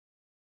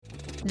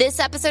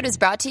This episode is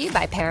brought to you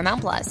by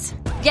Paramount Plus.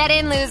 Get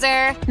in,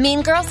 loser!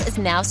 Mean Girls is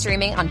now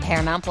streaming on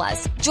Paramount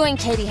Plus. Join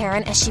Katie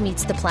Heron as she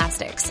meets the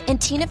plastics in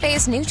Tina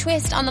Fey's new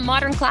twist on the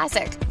modern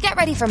classic. Get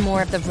ready for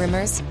more of the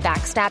rumors,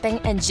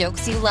 backstabbing, and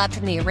jokes you loved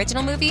from the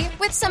original movie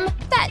with some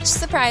fetch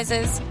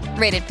surprises.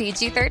 Rated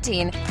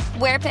PG-13.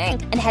 Wear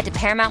pink and head to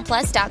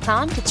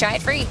ParamountPlus.com to try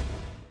it free.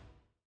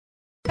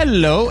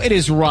 Hello, it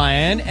is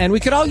Ryan, and we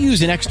could all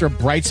use an extra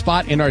bright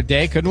spot in our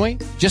day, couldn't we?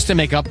 Just to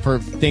make up for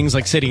things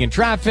like sitting in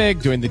traffic,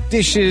 doing the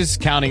dishes,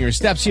 counting your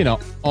steps, you know,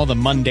 all the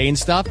mundane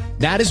stuff.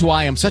 That is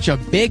why I'm such a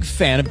big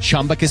fan of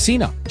Chumba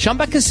Casino.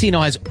 Chumba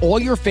Casino has all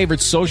your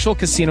favorite social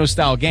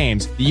casino-style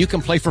games that you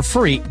can play for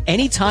free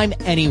anytime,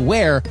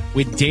 anywhere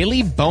with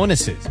daily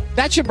bonuses.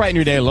 That should brighten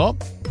your day a little.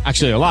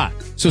 Actually, a lot.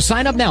 So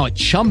sign up now at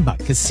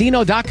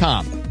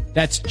ChumbaCasino.com.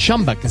 That's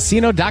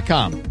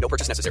ChumbaCasino.com. No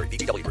purchase necessary.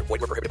 VGW Group.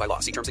 Void where prohibited by law.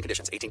 See terms and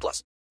conditions.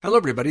 18+. Hello,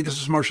 everybody.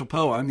 This is Marshall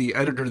Poe. I'm the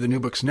editor of the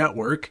New Books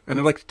Network, and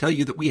I'd like to tell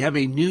you that we have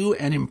a new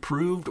and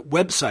improved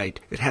website.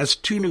 It has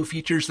 2 new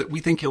features that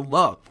we think you'll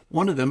love.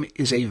 One of them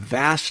is a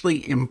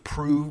vastly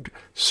improved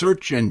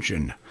search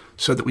engine,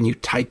 so that when you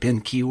type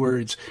in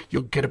keywords,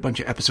 you'll get a bunch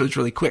of episodes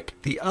really quick.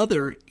 The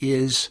other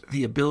is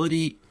the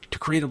ability to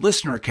create a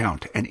listener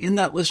account. And in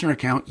that listener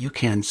account, you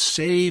can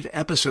save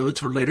episodes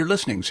for later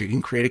listening. So you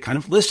can create a kind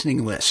of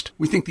listening list.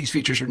 We think these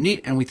features are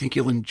neat and we think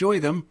you'll enjoy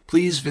them.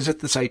 Please visit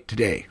the site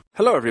today.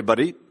 Hello,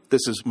 everybody.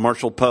 This is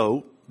Marshall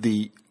Poe,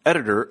 the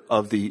editor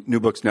of the New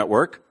Books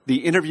Network. The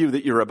interview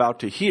that you're about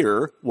to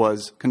hear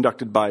was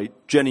conducted by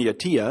Jenny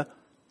Attia,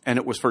 and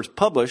it was first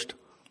published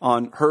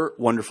on her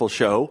wonderful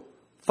show,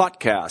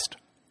 Thoughtcast.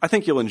 I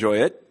think you'll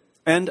enjoy it,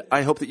 and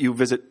I hope that you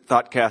visit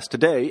Thoughtcast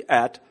today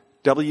at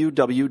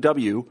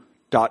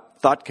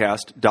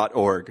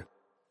www.thoughtcast.org.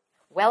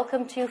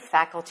 Welcome to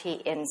Faculty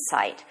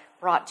Insight,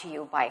 brought to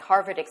you by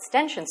Harvard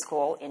Extension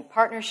School in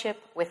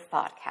partnership with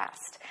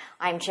Thoughtcast.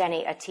 I'm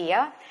Jenny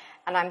Attia,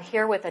 and I'm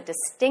here with a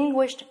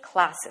distinguished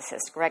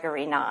classicist,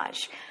 Gregory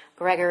Nagy.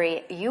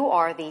 Gregory, you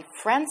are the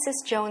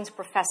Francis Jones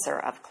Professor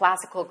of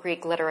Classical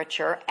Greek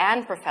Literature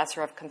and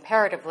Professor of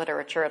Comparative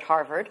Literature at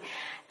Harvard,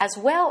 as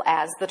well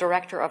as the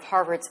Director of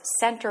Harvard's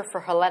Center for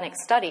Hellenic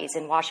Studies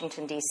in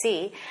Washington,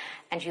 D.C.,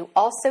 and you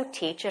also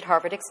teach at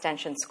Harvard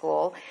Extension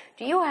School.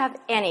 Do you have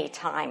any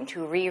time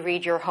to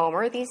reread your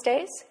Homer these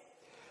days?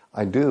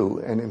 I do,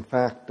 and in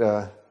fact,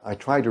 I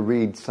try to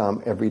read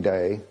some every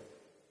day.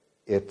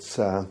 It's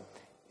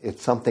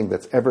something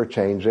that's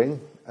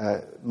ever-changing.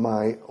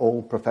 My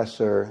old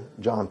professor,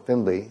 John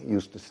Finley,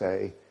 used to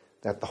say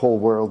that the whole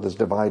world is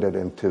divided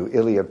into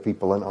Iliad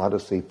people and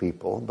Odyssey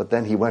people, but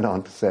then he went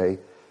on to say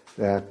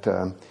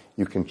that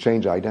you can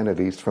change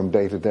identities from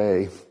day to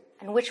day.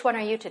 And which one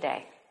are you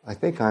today? I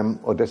think I'm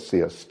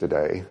Odysseus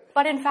today.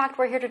 But in fact,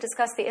 we're here to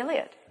discuss the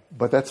Iliad.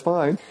 But that's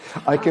fine.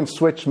 I can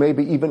switch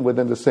maybe even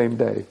within the same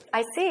day.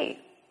 I see.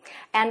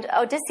 And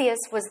Odysseus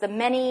was the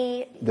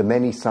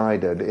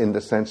many-sided, in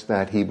the sense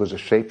that he was a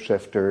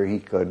shapeshifter. He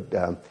could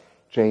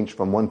change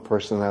from one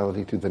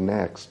personality to the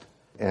next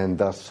and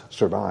thus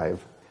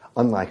survive.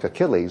 Unlike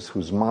Achilles,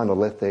 who's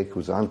monolithic,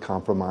 who's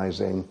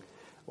uncompromising,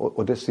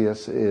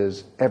 Odysseus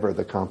is ever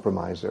the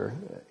compromiser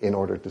in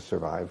order to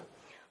survive.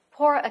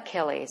 Poor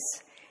Achilles.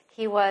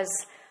 He was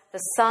the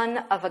son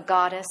of a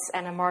goddess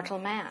and a mortal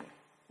man.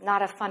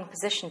 Not a fun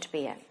position to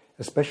be in.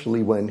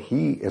 Especially when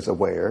he is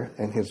aware,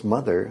 and his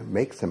mother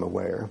makes him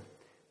aware,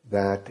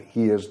 that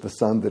he is the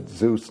son that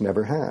Zeus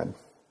never had.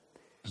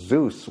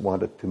 Zeus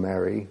wanted to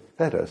marry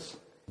Thetis,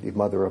 the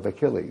mother of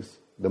Achilles,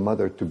 the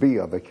mother-to-be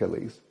of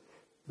Achilles.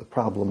 The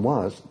problem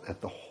was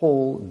that the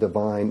whole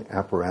divine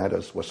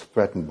apparatus was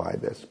threatened by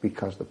this,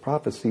 because the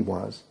prophecy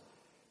was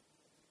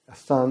a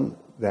son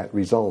that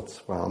results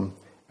from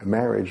a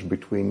marriage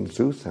between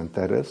Zeus and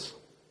Thetis,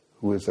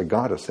 who is a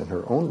goddess in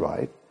her own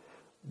right,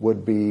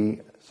 would be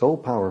so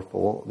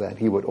powerful that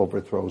he would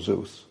overthrow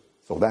Zeus.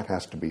 So that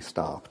has to be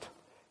stopped.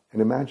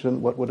 And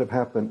imagine what would have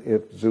happened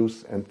if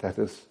Zeus and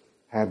Thetis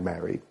had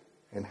married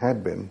and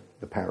had been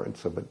the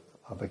parents of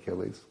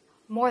Achilles.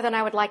 More than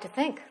I would like to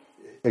think.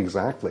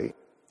 Exactly.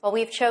 Well,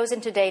 we've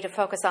chosen today to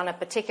focus on a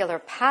particular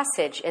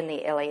passage in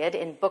the Iliad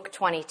in Book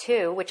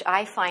 22, which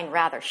I find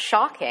rather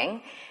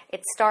shocking.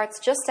 It starts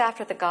just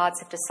after the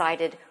gods have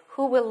decided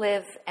who will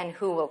live and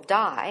who will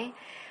die.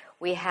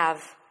 We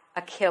have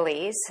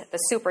Achilles, the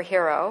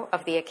superhero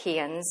of the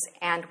Achaeans,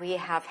 and we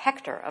have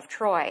Hector of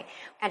Troy.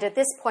 And at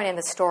this point in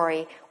the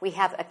story, we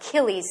have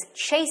Achilles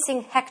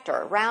chasing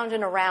Hector round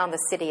and around the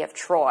city of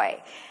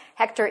Troy.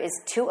 Hector is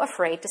too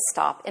afraid to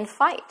stop and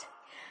fight.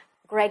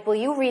 Greg, will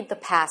you read the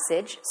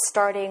passage,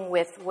 starting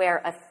with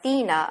where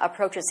Athena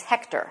approaches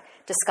Hector,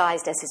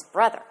 disguised as his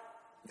brother?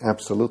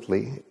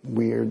 Absolutely.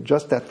 We're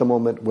just at the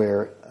moment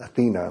where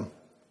Athena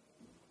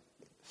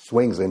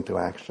swings into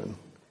action.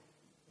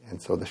 And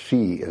so the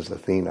she is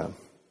Athena.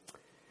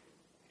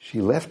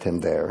 She left him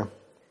there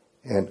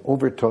and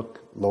overtook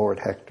Lord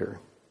Hector.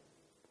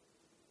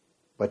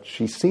 But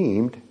she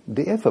seemed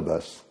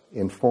Deiphobus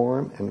in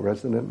form and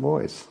resonant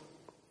voice,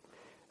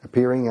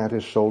 appearing at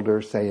his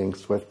shoulder, saying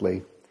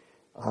swiftly,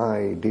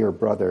 "Ay, dear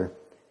brother,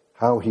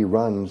 how he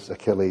runs,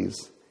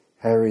 Achilles,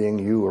 harrying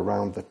you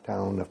around the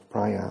town of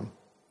Priam.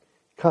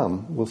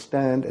 Come, we'll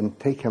stand and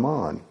take him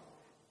on.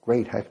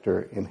 Great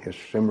Hector in his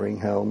shimmering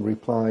helm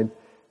replied,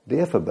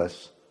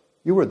 Deiphobus,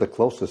 you were the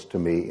closest to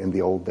me in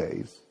the old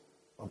days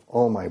of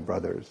all my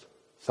brothers,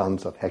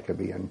 sons of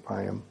Hecabe and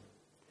Priam.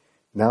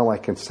 Now I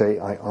can say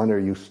I honor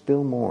you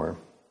still more,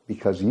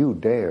 because you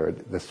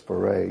dared this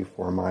foray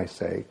for my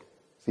sake,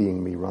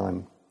 seeing me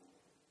run.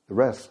 The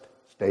rest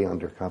stay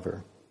under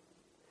cover.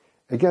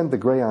 Again the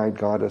gray-eyed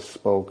goddess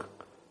spoke,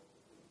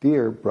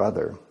 Dear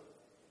brother,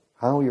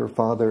 how your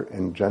father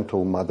and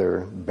gentle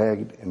mother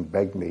begged and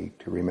begged me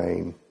to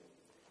remain.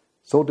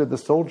 So did the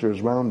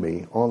soldiers round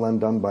me, all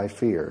undone by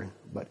fear,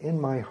 but in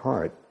my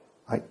heart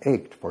I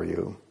ached for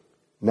you.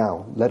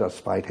 Now let us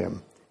fight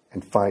him,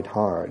 and fight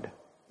hard.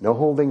 No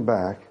holding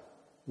back.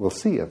 We'll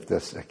see if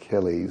this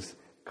Achilles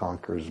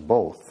conquers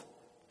both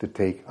to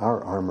take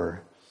our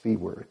armor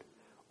seaward,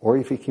 or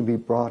if he can be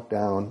brought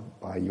down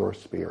by your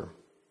spear.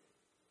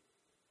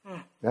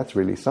 That's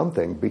really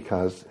something,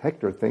 because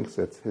Hector thinks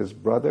it's his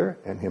brother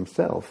and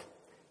himself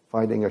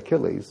fighting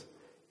Achilles.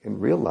 In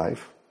real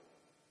life,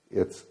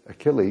 it's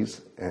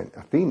Achilles and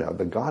Athena,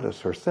 the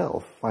goddess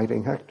herself,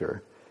 fighting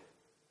Hector.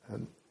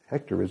 And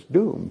Hector is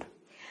doomed.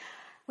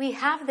 We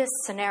have this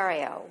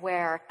scenario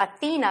where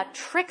Athena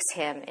tricks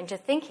him into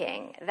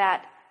thinking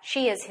that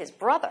she is his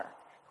brother,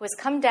 who has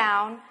come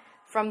down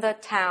from the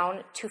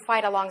town to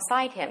fight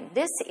alongside him.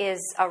 This is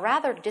a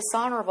rather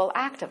dishonorable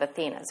act of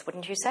Athena's,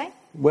 wouldn't you say?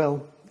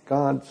 Well,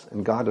 gods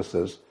and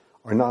goddesses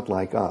are not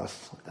like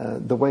us.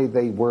 The way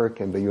they work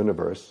in the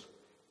universe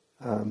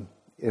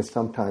is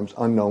sometimes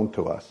unknown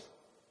to us.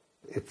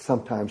 It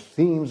sometimes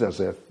seems as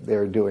if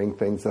they're doing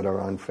things that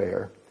are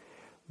unfair.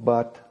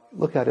 But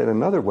look at it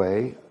another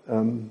way.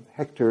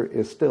 Hector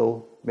is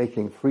still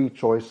making free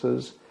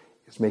choices,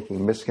 is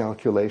making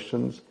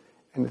miscalculations,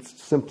 and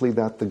it's simply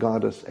that the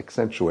goddess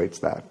accentuates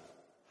that.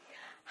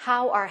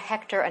 How are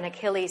Hector and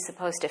Achilles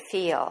supposed to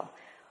feel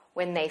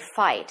when they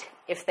fight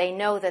if they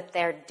know that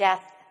their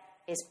death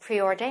is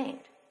preordained,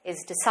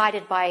 is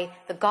decided by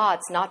the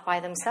gods, not by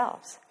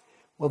themselves?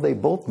 Well, they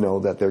both know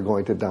that they're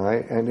going to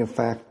die, and in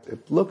fact,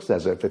 it looks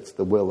as if it's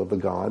the will of the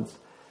gods.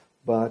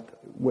 But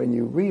when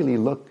you really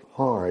look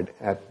hard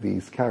at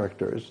these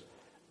characters,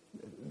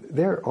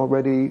 they're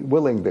already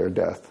willing their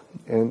death,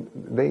 and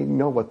they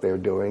know what they're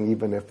doing,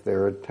 even if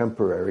they're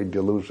temporary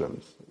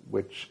delusions,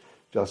 which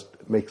just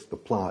makes the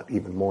plot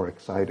even more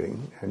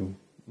exciting and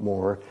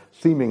more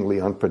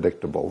seemingly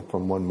unpredictable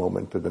from one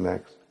moment to the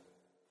next.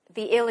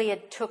 The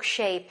Iliad took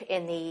shape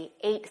in the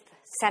 8th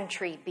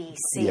century BC,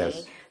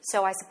 yes.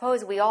 So I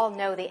suppose we all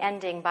know the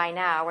ending by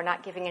now. We're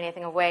not giving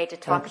anything away to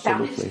talk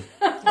about it.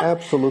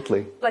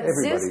 Absolutely. But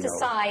Everybody Zeus knows.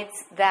 decides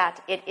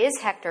that it is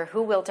Hector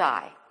who will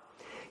die.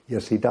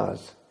 Yes, he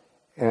does.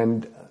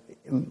 And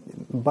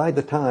by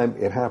the time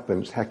it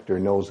happens, Hector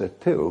knows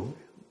it too.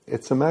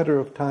 It's a matter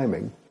of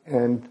timing.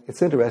 And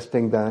it's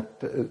interesting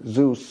that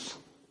Zeus,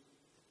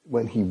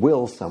 when he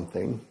wills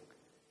something,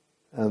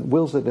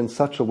 wills it in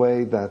such a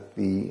way that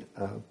the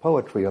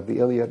poetry of the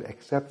Iliad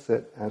accepts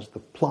it as the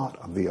plot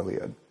of the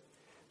Iliad.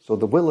 So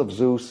the will of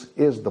Zeus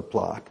is the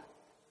plot.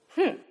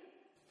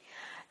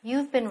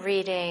 You've been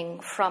reading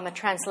from a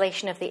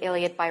translation of the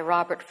Iliad by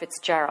Robert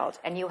Fitzgerald,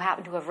 and you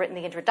happen to have written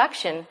the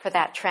introduction for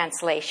that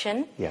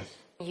translation. Yes.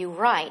 You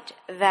write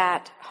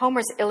that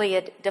Homer's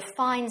Iliad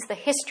defines the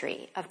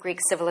history of Greek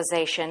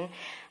civilization,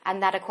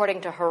 and that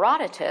according to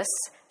Herodotus,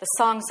 the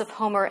songs of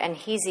Homer and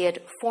Hesiod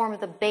form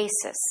the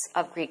basis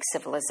of Greek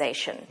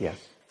civilization. Yes.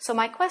 So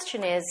my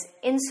question is,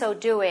 in so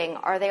doing,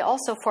 are they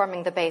also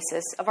forming the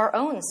basis of our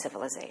own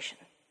civilization?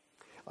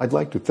 I'd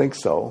like to think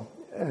so.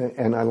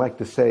 And I like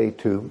to say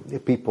to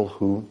people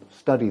who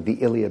study the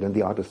Iliad and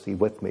the Odyssey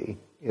with me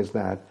is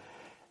that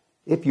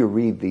if you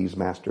read these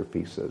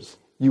masterpieces,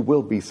 you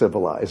will be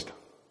civilized.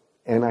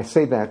 And I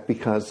say that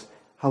because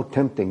how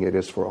tempting it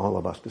is for all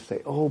of us to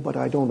say, oh, but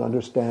I don't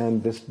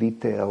understand this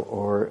detail,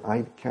 or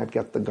I can't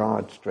get the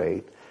God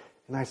straight.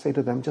 And I say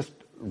to them, just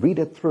read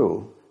it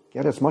through,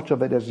 get as much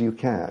of it as you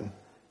can,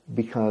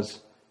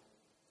 because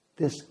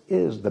this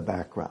is the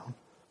background.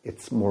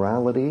 It's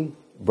morality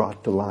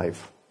brought to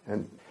life.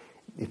 And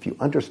if you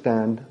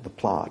understand the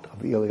plot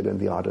of the Iliad and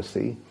the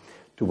Odyssey,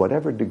 to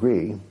whatever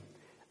degree,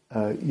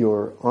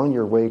 you're on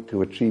your way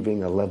to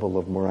achieving a level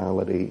of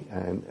morality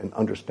and an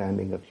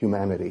understanding of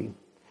humanity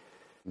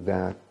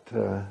that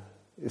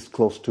is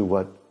close to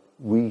what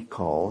we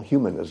call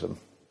humanism.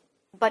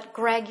 But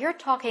Greg, you're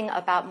talking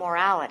about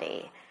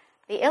morality.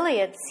 The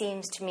Iliad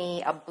seems to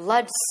me a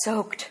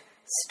blood-soaked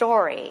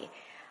story.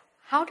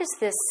 How does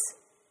this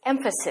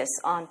emphasis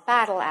on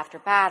battle after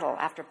battle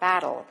after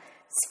battle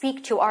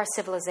speak to our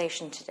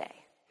civilization today?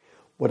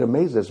 What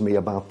amazes me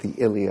about the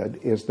Iliad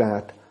is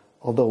that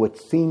although it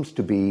seems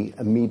to be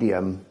a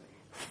medium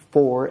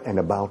for and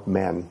about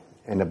men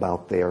and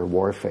about their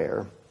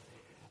warfare,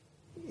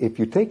 if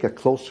you take a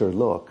closer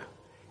look,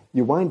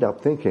 you wind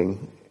up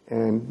thinking,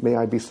 and may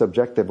I be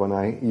subjective when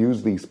I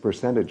use these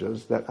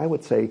percentages, that I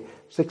would say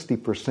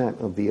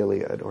 60% of the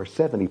Iliad or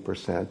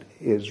 70%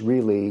 is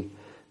really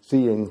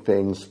seeing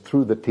things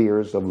through the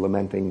tears of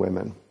lamenting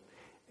women.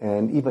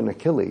 And even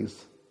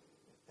Achilles,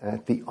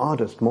 at the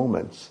oddest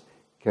moments,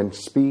 can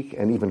speak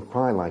and even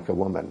cry like a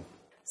woman.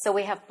 So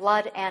we have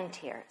blood and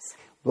tears.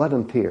 Blood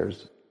and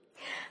tears.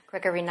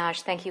 Gregory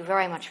Nage, thank you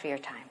very much for your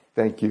time.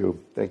 Thank you.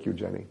 Thank you,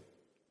 Jenny.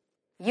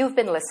 You've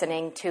been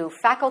listening to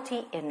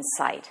Faculty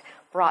Insight,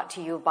 brought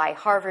to you by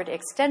Harvard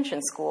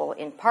Extension School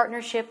in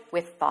partnership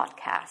with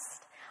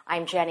Thoughtcast.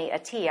 I'm Jenny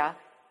Attia.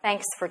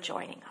 Thanks for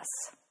joining us.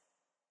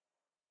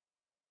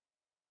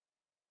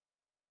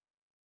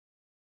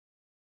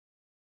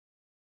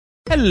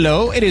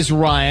 Hello, it is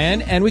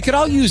Ryan, and we could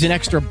all use an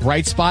extra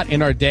bright spot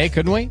in our day,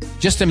 couldn't we?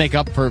 Just to make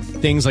up for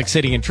things like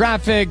sitting in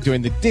traffic,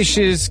 doing the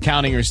dishes,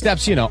 counting your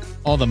steps,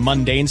 all the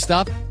mundane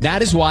stuff.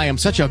 That is why I'm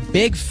such a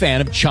big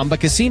fan of Chumba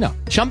Casino.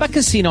 Chumba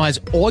Casino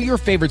has all your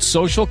favorite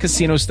social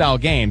casino-style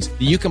games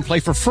that you can play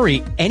for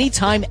free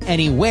anytime,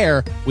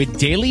 anywhere with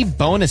daily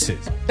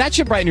bonuses. That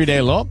should brighten your day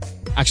a little.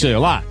 Actually, a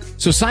lot.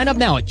 So sign up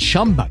now at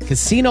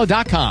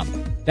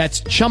ChumbaCasino.com.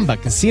 That's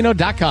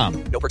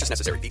ChumbaCasino.com. No purchase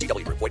necessary.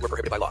 VGW Group. Void where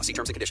prohibited by law. See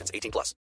terms and conditions. 18+.